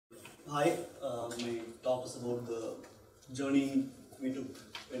Hi, my talk is about the journey we took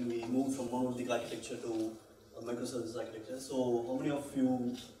when we moved from monolithic architecture to microservices architecture. So, how many of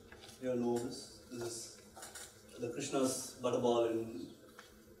you here know this? This is the Krishna's butterball in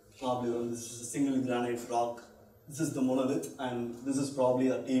Mahabalipuram. This is a single granite rock. This is the monolith, and this is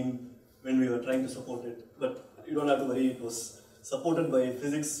probably our team when we were trying to support it. But you don't have to worry, it was supported by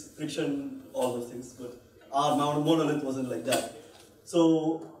physics, friction, all those things. But our monolith wasn't like that.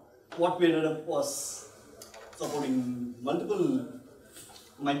 So, what we ended up was supporting multiple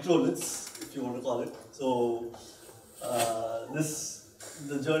microliths, if you want to call it. So,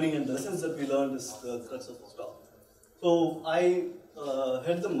 the journey and the lessons that we learned is the crux of this talk. So, I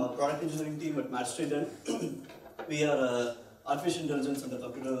head the product engineering team at Match3. We are an artificial intelligence and a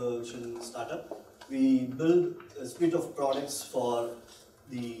computer vision startup. We build a suite of products for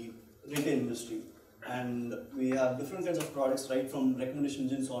the retail industry. And we have different kinds of products, right from recommendation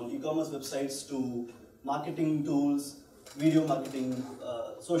engines on e-commerce websites to marketing tools, video marketing,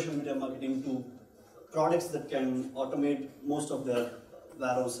 social media marketing, to products that can automate most of their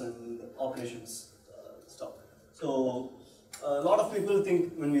warehouse and operations stuff. So a lot of people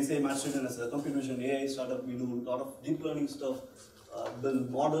think when we say Match3 as a computer vision AI startup, we do a lot of deep learning stuff,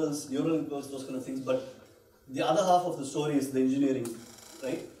 build models, neural networks, those kind of things. But the other half of the story is the engineering,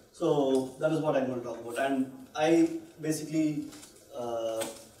 right? So that is what I'm going to talk about. And I basically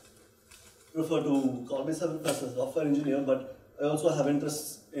prefer to call myself as a software engineer, but I also have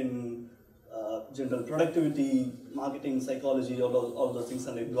interests in general productivity, marketing, psychology, all those things,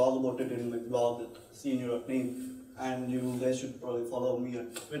 and I blog about it in my blog at cnu.name. And you guys should probably follow me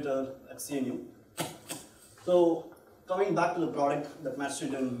at Twitter at CNU. So coming back to the product that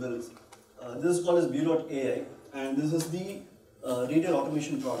Match3 builds, this is called as Vue.ai, and this is the retail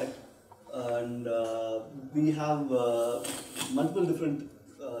automation product, and we have multiple different,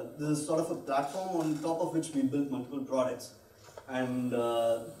 this is sort of a platform on top of which we build multiple products. And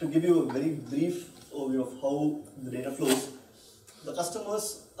to give you a very brief overview of how the data flows, the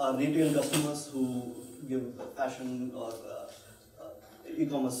customers are retail customers who give fashion or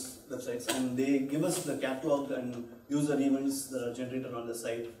e-commerce websites, and they give us the catalog and user events that are generated on the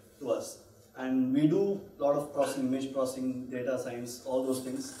site to us. And we do a lot of processing, image processing, data science, all those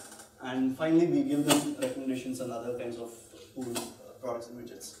things. And finally, we give them recommendations and other kinds of cool products and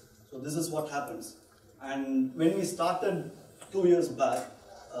widgets. So this is what happens. And when we started 2 years back,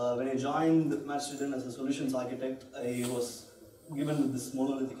 when I joined Match3 as a solutions architect, I was given with this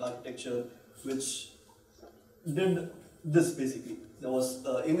monolithic architecture, which did this basically. There was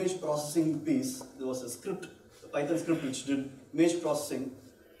an image processing piece, there was a script, a Python script which did image processing,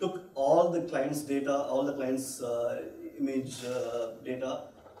 took all the client's data, all the client's image data,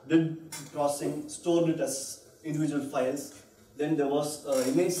 did processing, stored it as individual files. Then there was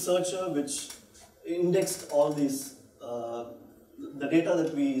an image searcher which indexed all these, the data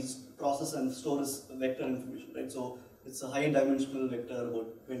that we process and store as vector information, right? So it's a high dimensional vector,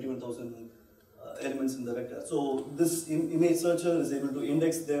 about 21,000 elements in the vector. So this image searcher is able to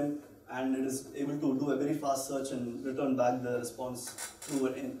index them, and it is able to do a very fast search and return back the response through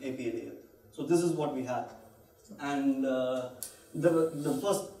an API layer. So this is what we have. And the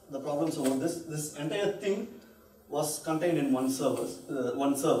problems about this entire thing was contained in one server,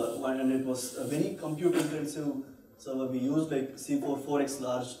 and it was a very compute intensive server. We used like C4 4x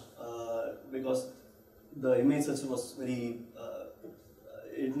large because the image searcher was very,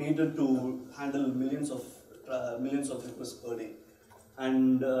 it needed to handle millions of requests per day.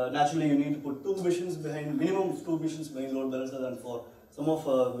 And naturally, you need to put minimum of two machines behind load balancer. And for some of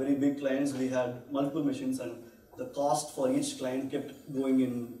our very big clients, we had multiple machines, and the cost for each client kept going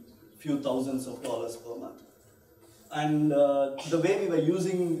in few thousands of dollars per month. And the way we were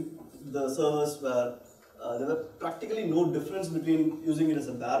using the servers were, there were practically no difference between using it as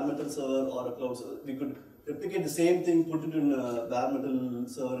a bare metal server or a cloud server. We could replicate the same thing, put it in a bare metal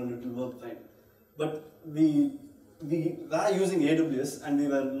server, and it will work fine. But we were using AWS, and we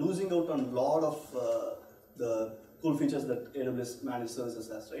were losing out on a lot of the cool features that AWS managed services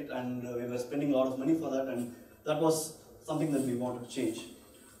has, right? And we were spending a lot of money for that, and that was something that we wanted to change.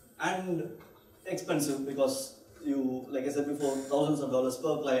 And expensive, because you, like I said before, thousands of dollars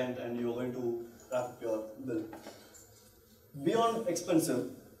per client, and you're going to wrap up your bill. Beyond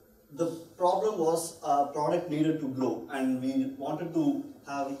expensive, the problem was our product needed to grow, and we wanted to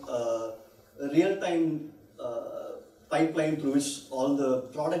have a real-time pipeline through which all the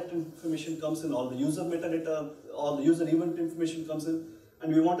product information comes in, all the user metadata, all the user event information comes in,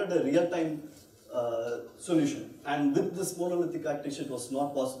 and we wanted a real-time solution. And with this monolithic architecture, it was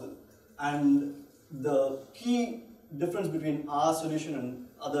not possible. And the key difference between our solution and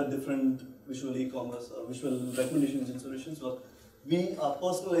other different visual e-commerce or visual recommendation engine solutions was we are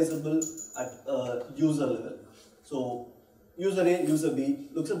personalizable at a user level. So user A, user B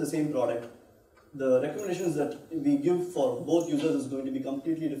looks at the same product. The recommendations that we give for both users is going to be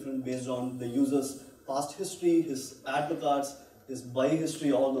completely different based on the user's past history, his add to carts, his buy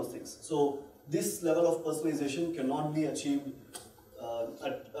history, all those things. So this level of personalization cannot be achieved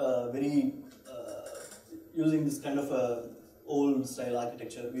using this kind of a old style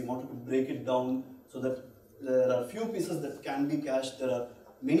architecture. We wanted to break it down so that there are few pieces that can be cached, there are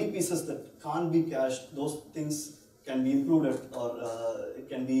many pieces that can't be cached. Those things can be improved or it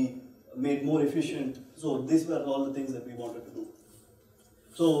can be made more efficient. So these were all the things that we wanted to do.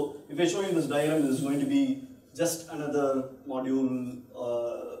 So if I show you this diagram, this is going to be just another module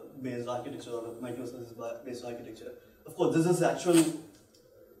based architecture or microservices based architecture. Of course, this is actual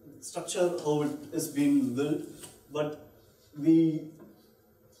structure how it is being built, but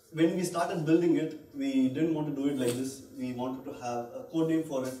when we started building it, we didn't want to do it like this. We wanted to have a code name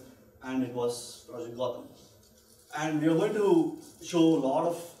for it, and it was Project Gotham. And we are going to show a lot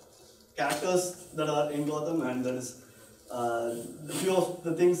of characters that are in Gotham, and that is a few of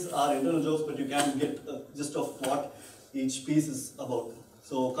the things are internal jokes, but you can get a gist of what each piece is about.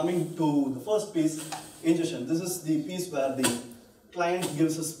 So coming to the first piece, ingestion. This is the piece where the client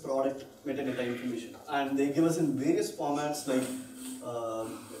gives us product metadata information, and they give us in various formats like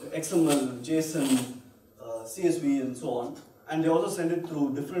XML, JSON, CSV, and so on. And they also send it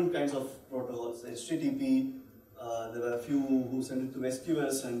through different kinds of protocols, HTTP. There were a few who sent it through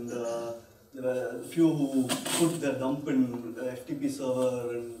SQS, and there were a few who put their dump in FTP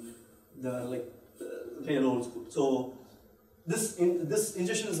server, and there were like very old school. So this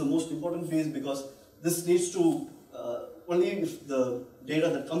ingestion is the most important piece because this needs to only if the data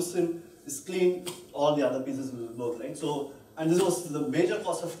that comes in is clean, all the other pieces will work, right? So, and this was the major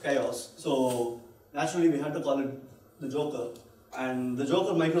cause of chaos. So naturally, we had to call it the Joker, and the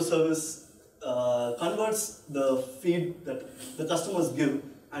Joker microservice converts the feed that the customers give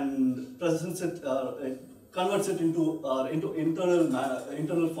and presents it, converts it into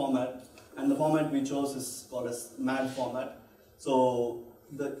internal format, and the format we chose is called as MAD format. So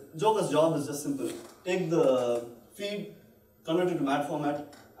the Joker's job is just simple: take the feed, convert it to MAD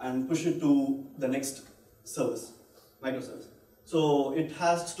format, and push it to the next service, microservice. So it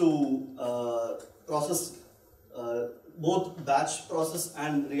has to process both batch process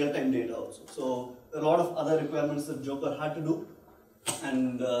and real-time data also. So there are a lot of other requirements that Joker had to do,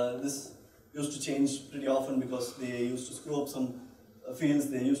 and this used to change pretty often because they used to screw up some fields,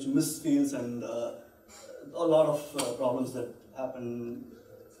 they used to miss fields, and a lot of problems that happen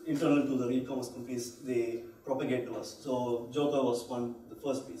internal to the e-commerce companies, they propagate to us. So Joker was the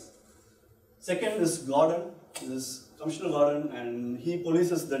first piece. Second is Gordon. This is Commissioner Gordon, and he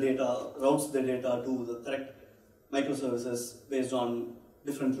polices the data, routes the data to the correct microservices based on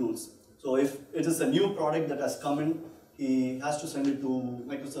different rules. So if it is a new product that has come in, he has to send it to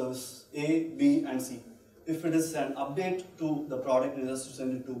microservice A, B, and C. If it is an update to the product, he has to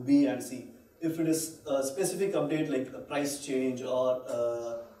send it to B and C. If it is a specific update like a price change or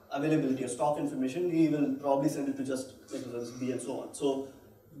availability or stock information, he will probably send it to just microservice B and so on. So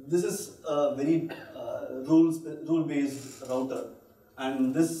this is a very rule-based router,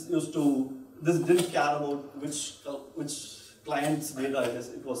 and this didn't care about which client's data it is.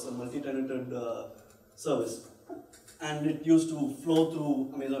 It was a multi-tenanted service, and it used to flow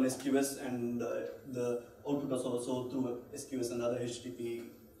through Amazon SQS, and the output was also through SQS and other HTTP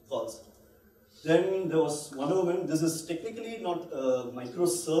calls. Then there was Wonder Woman. This is technically not a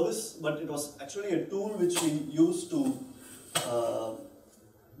microservice, but it was actually a tool which we used to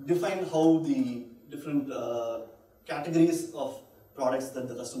define how the different categories of products that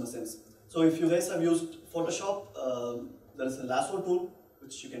the customer sends. So if you guys have used Photoshop, there is a lasso tool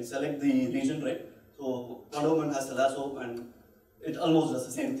which you can select the region, right? So Wonder Woman has a lasso, and it almost does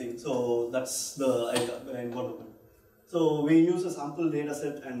the same thing. So that's the idea behind Wonder Woman. So we use a sample data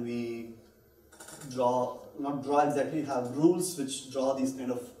set, and we have rules which draw these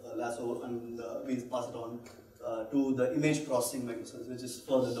kind of lasso, and we pass it on to the image processing microservice, which is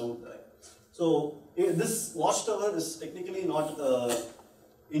further down the line. So this watchtower is technically not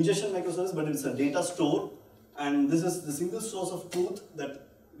ingestion microservice, but it's a data store, and this is the single source of truth that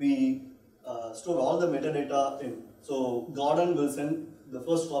we store all the metadata in. So Gordon will send the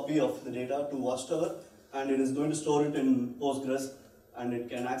first copy of the data to watchtower, and it is going to store it in Postgres, and we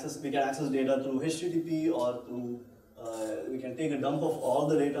can access data through HTTP or through we can take a dump of all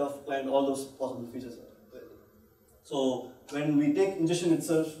the data of client, all those possible features. So when we take ingestion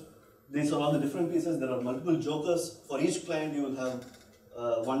itself, these are all the different pieces. There are multiple jokers. For each client, you will have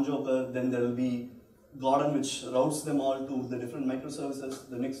one joker, then there will be Gordon, which routes them all to the different microservices.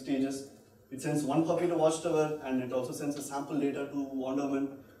 The next stages, it sends one copy to Watchtower, and it also sends a sample data to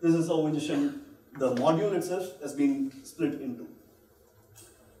Wonderman. This is how ingestion, the module itself has been split into.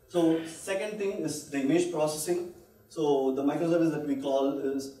 So second thing is the image processing. So the microservice that we call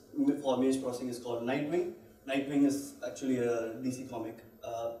is for image processing is called Nightwing. Nightwing is actually a DC comic.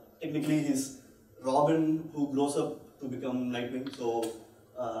 Technically, he's Robin who grows up to become Nightwing. So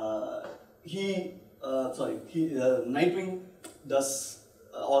Nightwing does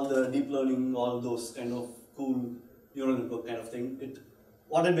all the deep learning, all those kind of cool neural network kind of thing.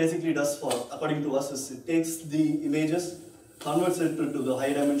 What it basically does for, according to us, is it takes the images, converts it into the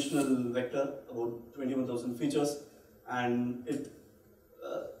high dimensional vector, about 21,000 features, and it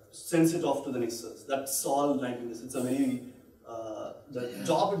sends it off to the next search. That's all Nightwing is. It's a very, the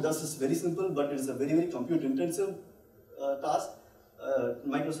job it does is very simple, but it is a very, very compute intensive task,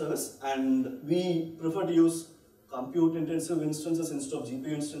 microservice, and we prefer to use compute intensive instances instead of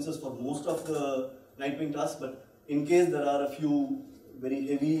GPU instances for most of the Nightwing tasks, but in case there are a few very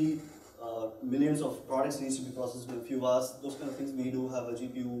heavy millions of products needs to be processed in a few hours, those kind of things, we do have a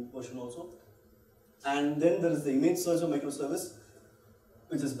GPU version also. And then there is the image searcher microservice,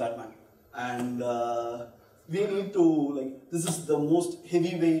 which is Batman. And we need to, this is the most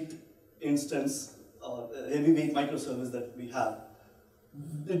heavyweight instance, heavyweight microservice that we have.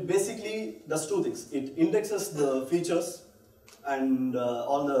 It basically does two things. It indexes the features and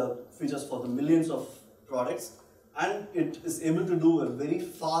all the features for the millions of products, and it is able to do a very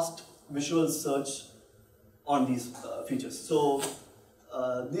fast visual search on these features. So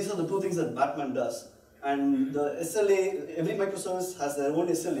these are the two things that Batman does. And the SLA, every microservice has their own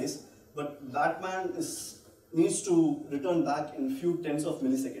SLAs, but Batman needs to return back in few tens of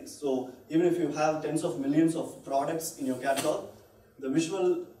milliseconds. So even if you have tens of millions of products in your catalog, the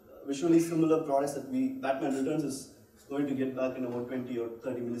visually similar products that Batman returns is going to get back in about 20 or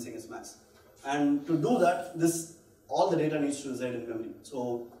 30 milliseconds max. And to do that, all the data needs to reside in memory.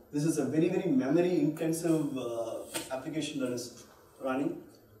 So this is a very, very memory intensive application that is running.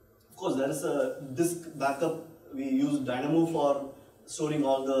 Of course, there is a disk backup. We use Dynamo for storing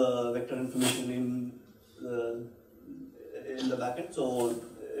all the vector information in the backend. So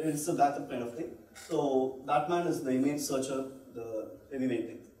it's a backup kind of thing. So Batman is the image searcher, the heavyweight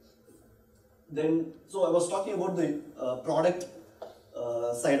thing. Then, so I was talking about the product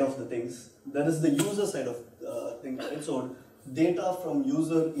side of the things. That is the user side of things, right? So data from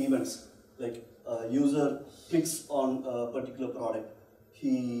user events, like user clicks on a particular product,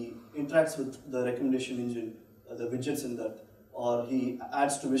 he interacts with the recommendation engine, the widgets in that, or he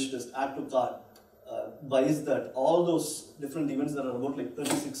adds to wish list, add to cart, buys that, all those different events that are about like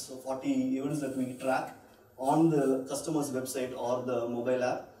 36 or 40 events that we track on the customer's website or the mobile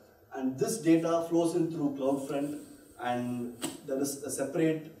app. And this data flows in through CloudFront, and there is a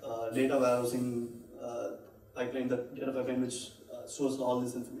separate data warehousing pipeline, which stores all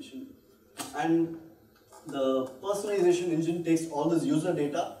this information. And the personalization engine takes all this user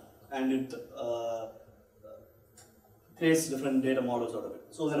data and it creates different data models out of it.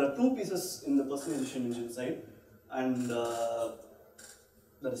 So there are two pieces in the personalization engine side, and that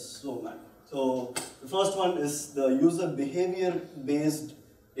is slow, man. So the first one is the user behavior based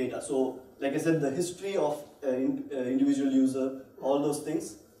data. So like I said, the history of individual user, all those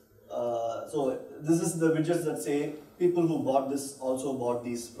things. So this is the widgets that say people who bought this also bought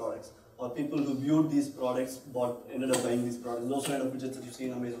these products, or people who viewed these products ended up buying these products. Those kind of widgets that you see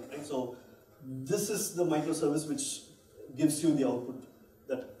in Amazon, right? So this is the microservice which gives you the output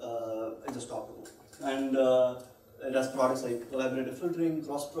that I just talked about. And it has products like collaborative filtering,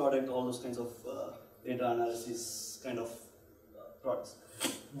 cross-product, all those kinds of data analysis kind of products.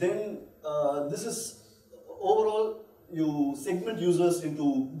 Then this is overall, you segment users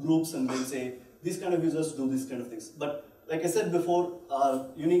into groups and then say, these kind of users do these kind of things. But like I said before, our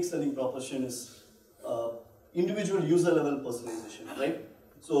unique selling proposition is individual user level personalization, right?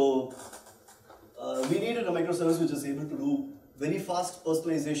 So we needed a microservice which is able to do very fast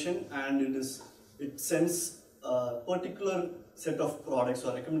personalization, and it sends a particular set of products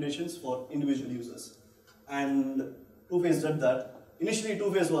or recommendations for individual users. And Two-Face did that. Initially,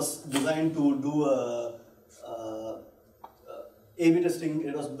 Two-Face was designed to do A/B testing.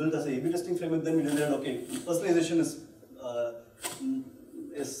 It was built as a A/B testing framework. Then we decided, okay, personalization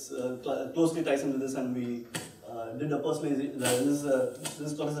is closely ties into this, and we did a personalization. This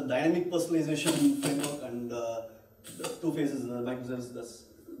is called as a dynamic personalization framework, and Two-Face is a microservice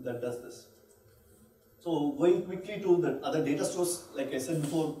that does this. So going quickly to the other data stores, like I said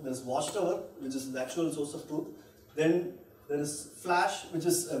before, there's Watchtower, which is the actual source of truth. Then there is Flash, which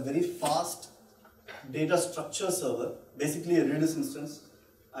is a very fast data structure server, basically a Redis instance,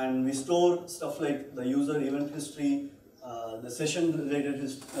 and we store stuff like the user event history, the session related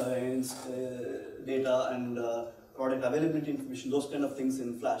data, and product availability information, those kind of things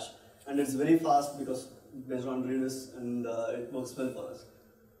in Flash. And it's very fast because based on Redis, and it works well for us.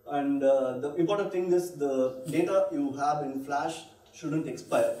 And the important thing is the data you have in Flash shouldn't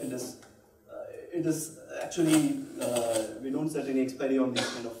expire. It is actually, we don't set any expiry on these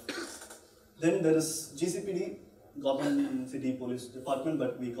kind of things. Then there is GCPD, Government City Police Department,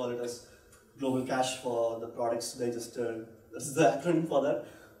 but we call it as Global Cache for the products digester. This is the acronym for that.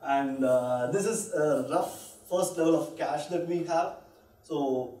 And this is a rough first level of cache that we have.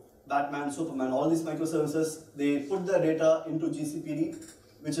 So Batman, Superman, all these microservices, they put their data into GCPD,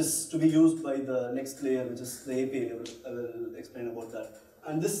 which is to be used by the next layer, which is the API level. I will explain about that.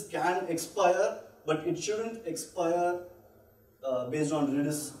 And this can expire, but it shouldn't expire based on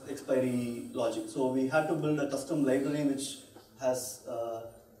Redis expiry logic. So we had to build a custom library which has,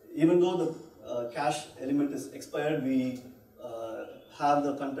 even though the cache element is expired, we have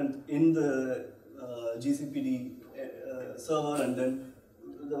the content in the GCPD server, and then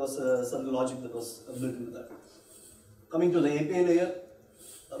there was a certain logic that was built into that. Coming to the API layer,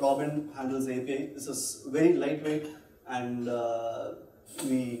 Robin handles the API. This is very lightweight, and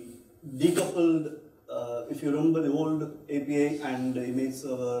we decoupled, if you remember the old API and the image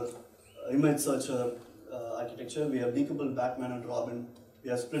server, image searcher architecture, we have decoupled Batman and Robin. We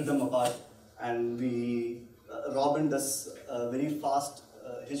have split them apart, and Robin does very fast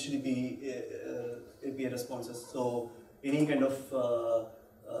HTTP API responses. So any kind of,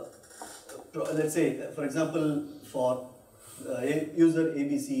 let's say, for example, for user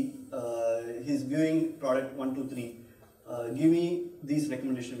ABC, he's viewing product 1, 2, 3. Give me these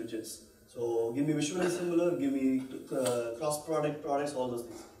recommendation widgets. So give me visually similar, give me cross-product products, all those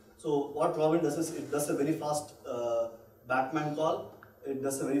things. So what Robin does is it does a very fast Batman call, it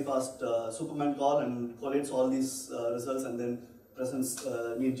does a very fast Superman call, and collates all these results and then presents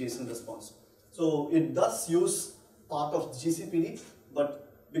neat JSON response. So it does use part of GCPD, but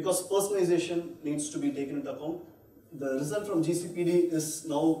because personalization needs to be taken into account, the result from GCPD is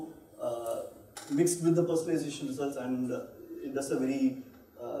now mixed with the personalization results, and it does a very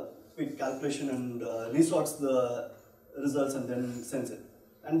quick calculation and resorts the results and then sends it.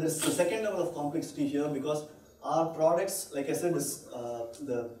 And there's the second level of complexity here, because our products, like I said, is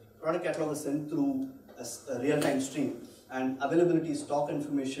the product catalog is sent through as a real-time stream, and availability, stock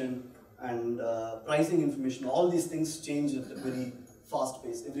information, and pricing information, all these things change at a very fast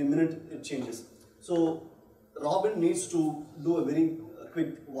pace. Every minute it changes. So Robin needs to do a very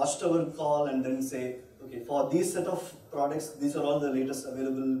quick watchtower call and then say, okay, for these set of products, these are all the latest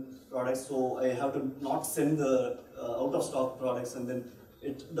available products, so I have to not send the out of stock products, and then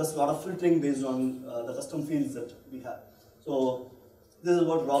it does a lot of filtering based on the custom fields that we have. So this is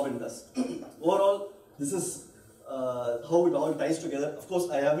what Robin does. Overall, this is how it all ties together. Of course,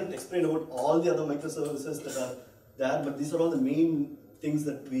 I haven't explained about all the other microservices that are there, but these are all the main things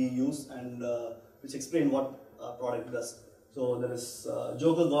that we use and which explain what our product does. So there is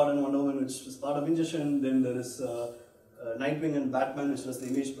Joker, God, and Wonder Woman, which is part of ingestion. Then there is Nightwing and Batman, which does the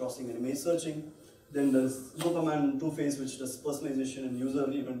image processing and image searching. Then there is Superman, Two-Face, which does personalization and user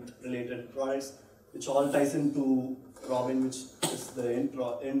event related products, which all ties into Robin, which is the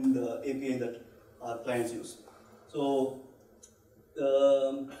end API that our clients use. So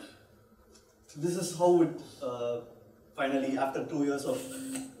this is how it finally, after 2 years of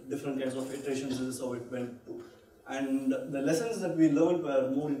different kinds of iterations, this is how it went to. And the lessons that we learned were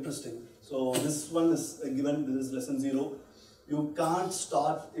more interesting. So this one is given, this is lesson 0. You can't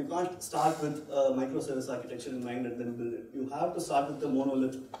start with a microservice architecture in mind and then build it. You have to start with the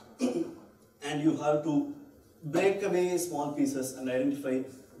monolith and you have to break away small pieces and identify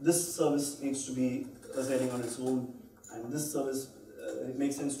this service needs to be residing on its own, and this service, it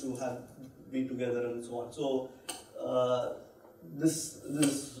makes sense to have be together and so on. So this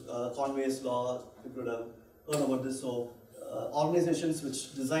Conway's law, you could have heard about this. So organizations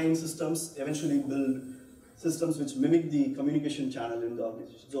which design systems eventually build systems which mimic the communication channel in the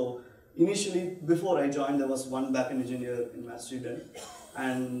organization. So initially, before I joined, there was one backend engineer in Sweden,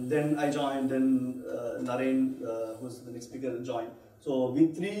 and then I joined, then Naren, who's the next speaker, joined. So we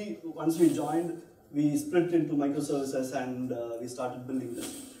three, once we joined, we split into microservices and we started building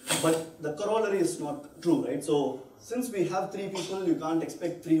this. But the corollary is not true, right? So since we have 3 people, you can't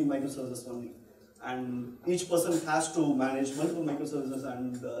expect 3 microservices only. And each person has to manage multiple microservices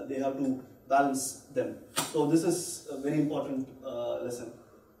and they have to balance them. So this is a very important lesson.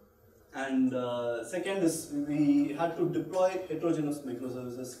 And second is we had to deploy heterogeneous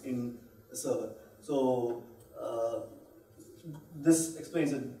microservices in a server. So this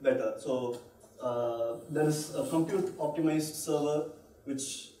explains it better. So there is a compute optimized server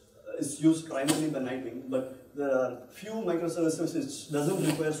which is used primarily by Nightwing, but there are few microservices which doesn't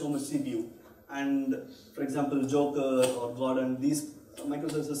require so much CPU. And for example, Joker or Gordon, these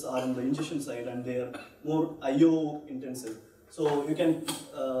microservices are on the ingestion side and they are more IO intensive. So you can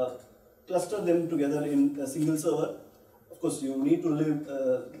cluster them together in a single server. Of course, you need to leave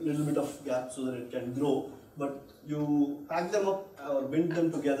a little bit of gap so that it can grow, but you pack them up or bind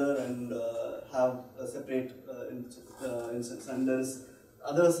them together and have a separate instance. And there's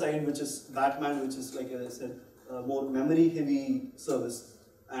other side which is Batman, which is, like I said, more memory heavy service,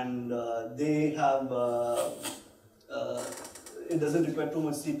 and they have it doesn't require too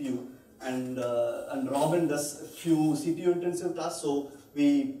much CPU, and Robin does a few CPU intensive tasks. So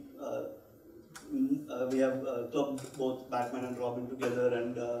we have clubbed both Batman and Robin together,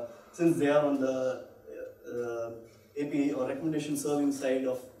 and since they are on the API or recommendation serving side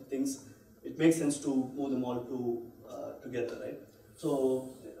of things, it makes sense to move them all together, right? So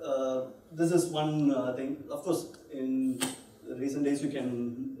this is one thing. Of course, in recent days, you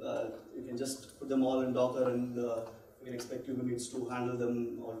can just put them all in Docker, and you can expect Kubernetes to handle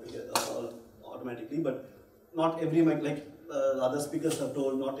them all together automatically. But not every other speakers have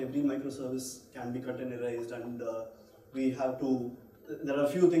told, not every microservice can be containerized, and we have to. There are a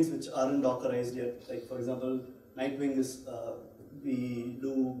few things which aren't Dockerized yet. Like for example, Nightwing is we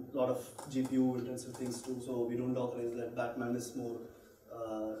do a lot of GPU intensive things too, so we don't Dockerize that. Batman is more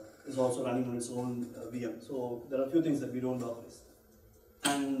is also running on its own VM. So there are a few things that we don't Dockerize.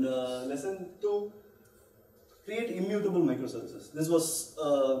 And lesson 2, create immutable microservices. This was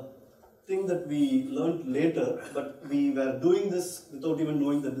a thing that we learned later, but we were doing this without even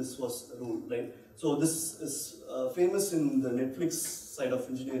knowing that this was a rule, right? So this is famous in the Netflix side of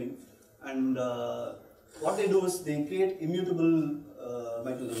engineering, and what they do is they create immutable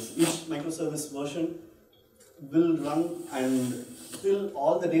microservices. Each microservice version will run and till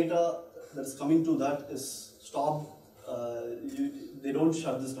all the data that's coming to that is stopped. They don't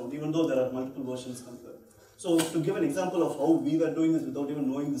shut this down, even though there are multiple versions compared. So to give an example of how we were doing this without even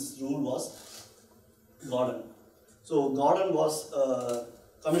knowing this rule was Gordon. So Gordon was a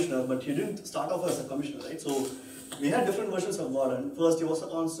commissioner, but he didn't start off as a commissioner, right? So we had different versions of Gordon. First he was a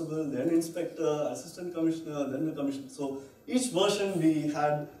constable, then inspector, assistant commissioner, then the commissioner. So each version we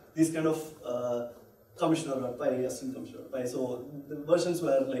had these kind of commissioner.py, assistant commissioner.py. So the versions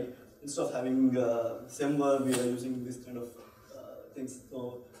were like, instead of having Semver, we were using this kind of things.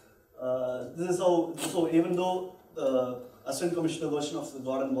 So this is how, so even though the assistant commissioner version of the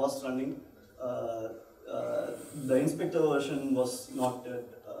Gordon was running, the inspector version was not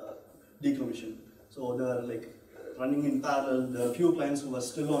decommissioned. So they were like running in parallel. There are a few clients who were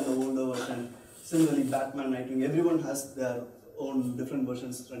still on the older version. Similarly, Batman, Nightwing, everyone has their own different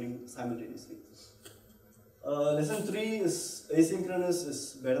versions running simultaneously. Lesson 3 is asynchronous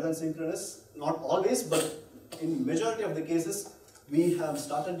is better than synchronous. Not always, but in majority of the cases, we have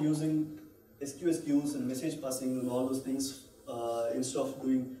started using SQS queues and message passing and all those things instead of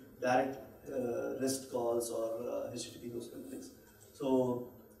doing direct REST calls or HTTP, those kind of things. So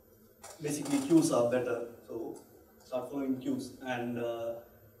basically, queues are better. So start following queues and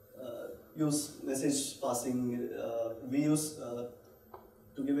use message passing. We use,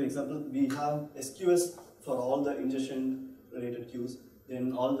 to give an example, we have SQS for all the ingestion related queues.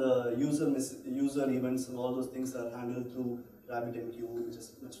 Then all the user events and all those things are handled through RabbitMQ, which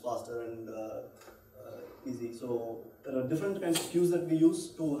is much faster and easy. So there are different kinds of queues that we use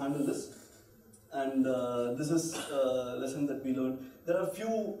to handle this. And this is a lesson that we learned. There are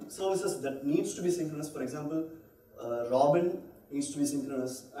few services that needs to be synchronous. For example, Robin needs to be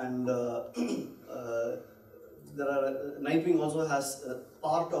synchronous, and Nightwing also has a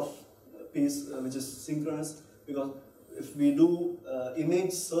part of piece which is synchronous, because if we do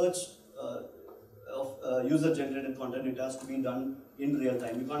image search of user-generated content, it has to be done in real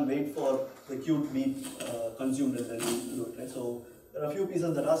time. You can't wait for the queue to be consumed and then you do it, right? So there are a few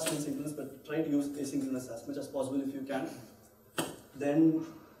pieces that are still synchronous, but try to use asynchronous as much as possible if you can. Then,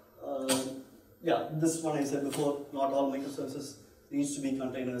 yeah, this one I said before, not all microservices needs to be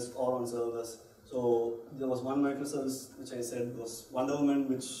containers or on servers. So there was one microservice which I said was Wonder Woman,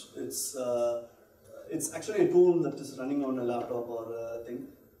 which it's actually a tool that is running on a laptop or a thing,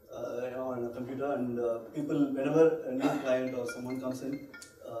 on a computer, and people, whenever a new client or someone comes in,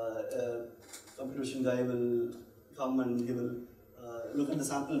 a computer vision guy will come and he will look at the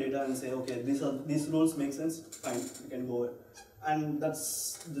sample data and say, okay, these rules make sense, fine, you can go ahead. And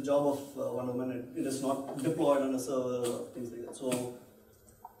that's the job of one woman. It is not deployed on a server or things like that. So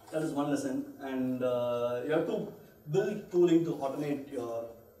that is one lesson. And you have to build tooling to automate your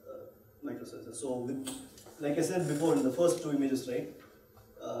microservices. So with, like I said before in the first two images, right,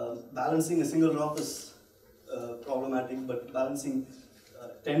 balancing a single rock is problematic, but balancing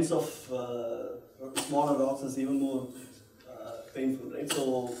tens of smaller rocks is even more painful, right?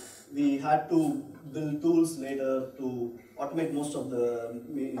 So we had to build tools later to automate most of the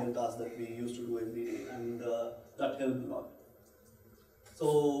menial tasks that we used to do every day, and that helped a lot.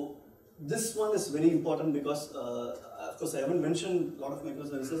 So this one is very important because, of course, I haven't mentioned a lot of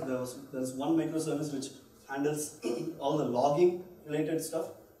microservices. There's one microservice which handles all the logging related stuff,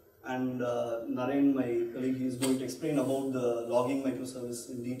 and Naren, my colleague, is going to explain about the logging microservice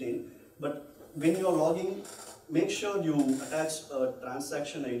in detail. But when you're logging, make sure you attach a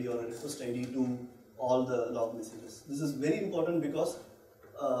transaction ID or a request ID to all the log messages. This is very important because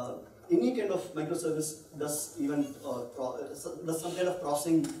any kind of microservice does does some kind of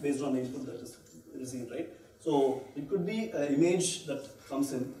processing based on the input that is received, right? So it could be an image that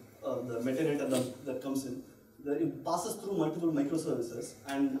comes in, the metadata that comes in. It passes through multiple microservices,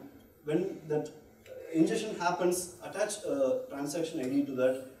 and when that ingestion happens, attach a transaction ID to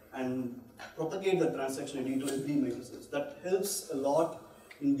that and propagate the transaction ID to every microservice. That helps a lot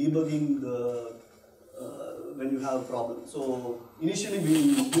in debugging the when you have a problem. So initially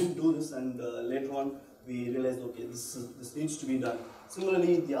we didn't do this, and later on we realized, okay, this needs to be done.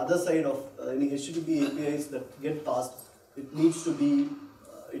 Similarly, the other side of any HTTP APIs that get passed, it needs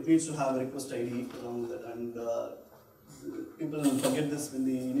to have a request ID along with it, and people forget this when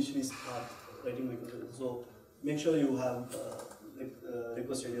they initially start writing microservices. So make sure you have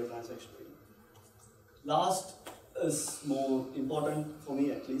request ID or transaction ID. Last is more important for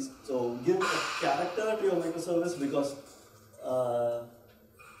me, at least. So give a character to your microservice, because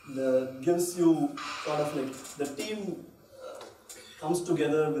gives you sort of like the team comes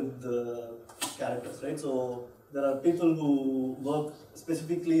together with the characters, right? So there are people who work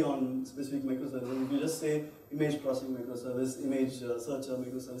specifically on specific microservices. If you just say image processing microservice, image searcher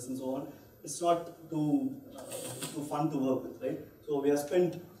microservice, and so on, it's not too fun to work with, right? So we have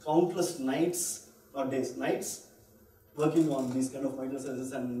spent countless nights, not days, nights, working on these kind of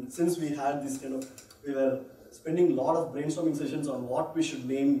microservices, and since we had this kind of, we were spending a lot of brainstorming sessions on what we should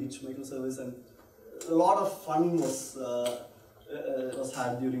name each microservice, and a lot of fun was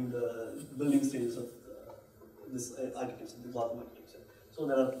had during the building stages of this architecture, the Gotham architecture. So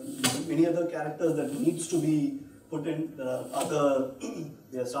there are many other characters that needs to be put in. There are other,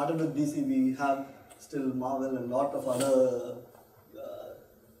 we have started with DC, we have still Marvel and a lot of other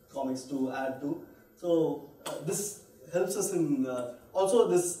comics to add to. So this helps us in, also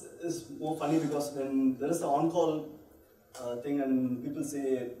this is more funny because when there is an on-call thing and people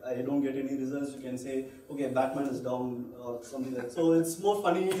say, I don't get any results, you can say, okay, Batman is down or something like that. So it's more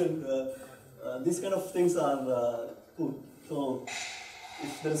funny, and these kind of things are cool. So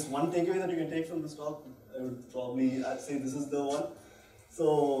if there is one takeaway that you can take from this talk, I would probably say this is the one.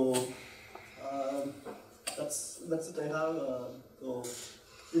 So that's it I have. So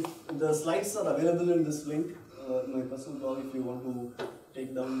if the slides are available in this link, my personal blog, if you want to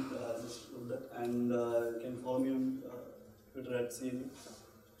take down just look that, and you can follow me on Twitter at CNU.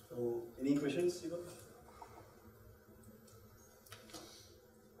 So any questions you got?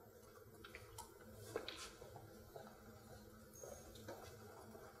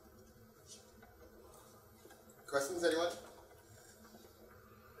 Questions, anyone?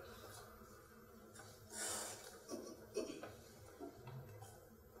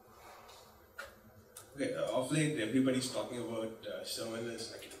 Okay, of late everybody's talking about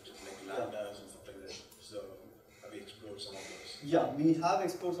serverless, like lambdas and stuff like that. So have we explored some of those? Yeah, we have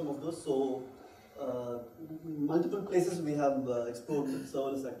explored some of those. So multiple places we have explored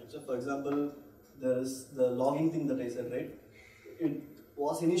serverless architecture. For example, there is the logging thing that I said, right? It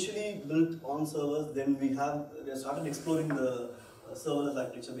was initially built on servers. Then we have started exploring the serverless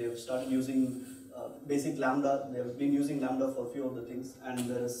architecture. We have started using basic Lambda. We have been using Lambda for a few of the things, and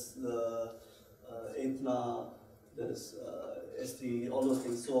there is the Athena, there is S3, all those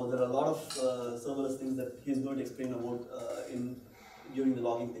things. So there are a lot of serverless things that he's going to explain about during the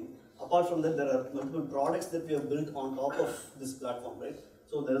logging thing. Apart from that, there are multiple products that we have built on top of this platform, right?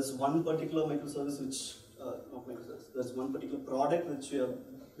 So there is one particular microservice which, not microservice, there's one particular product which we have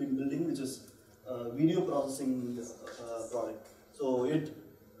been building, which is video processing product. So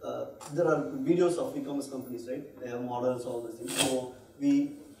there are videos of e-commerce companies, right? They have models, all these things. So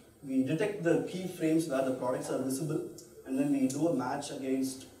we detect the key frames where the products are visible, and then we do a match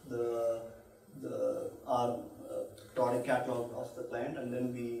against our product catalog of the client, and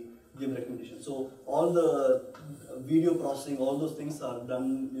then we give recommendations. So all the video processing, all those things are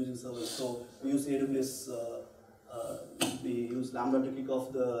done using servers. So we use AWS, we use Lambda to kick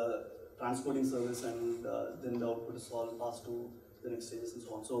off the transcoding service, and then the output is all passed to the next stages and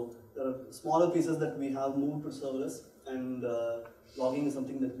so on. So there are smaller pieces that we have moved to serverless, and logging is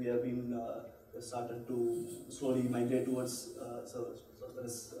something that we have been started to slowly migrate towards servers.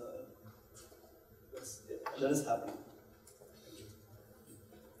 So that is happening.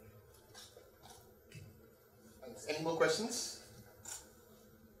 Thanks. Any more questions?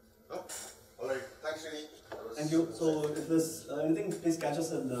 No? All right. Thanks, Srini. Thank you. So if there's anything, please catch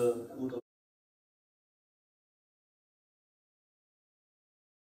us at the booth.